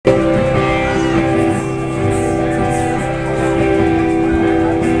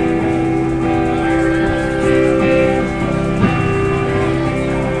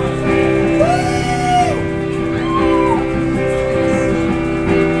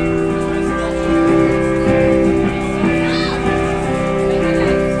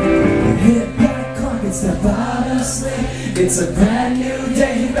It's a brand new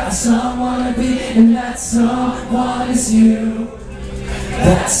day, you got someone to be, and that someone is you.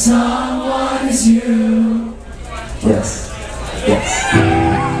 That someone is you. Yes, yes.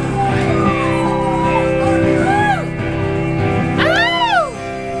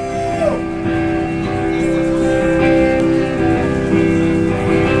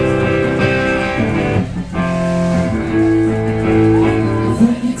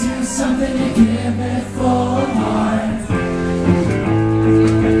 Something you give it full heart.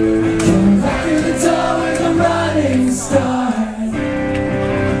 You're right through the door with a running start.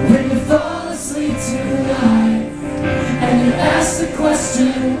 When you fall asleep tonight and you ask the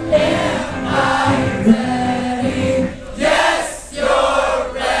question, am I ready? Yes,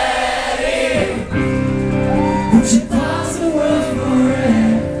 you're ready. Would you pause the world for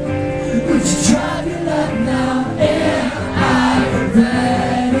it? Would you drive your luck now? Am I ready?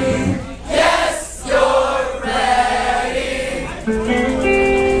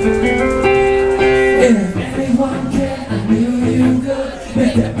 If anyone can, I knew you could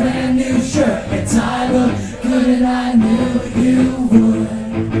make that brand new shirt and tie look good, and I knew you would.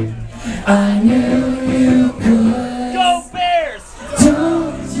 I knew you could. Go Bears!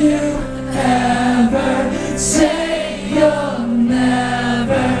 Don't you ever say you'll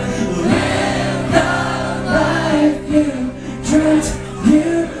never live the life you dreamt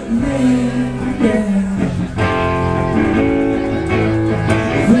you live. Yeah.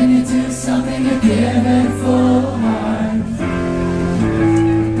 Something you give it full heart.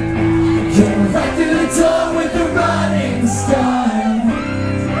 You're right through the door with a running start.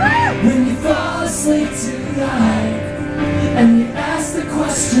 When you fall asleep tonight and you ask the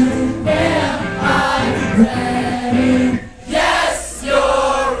question, am I ready? Yes,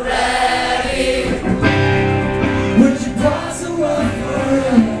 you're ready. Would you pause the world for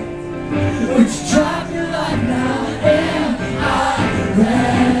it? Would you drop your life now? Am I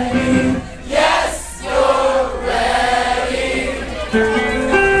ready?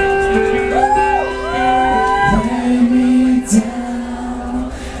 Lay me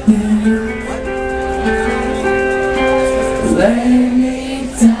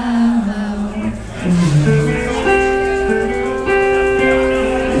down,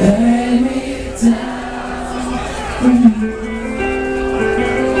 lay me down,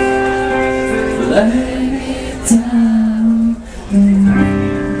 lay me down.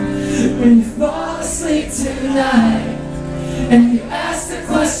 When you fall asleep tonight and you ask the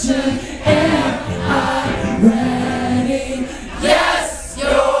question, am I ready? Yes,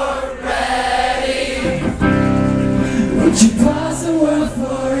 you're ready. Would you pause the world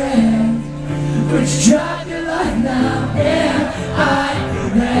for it? Would you try?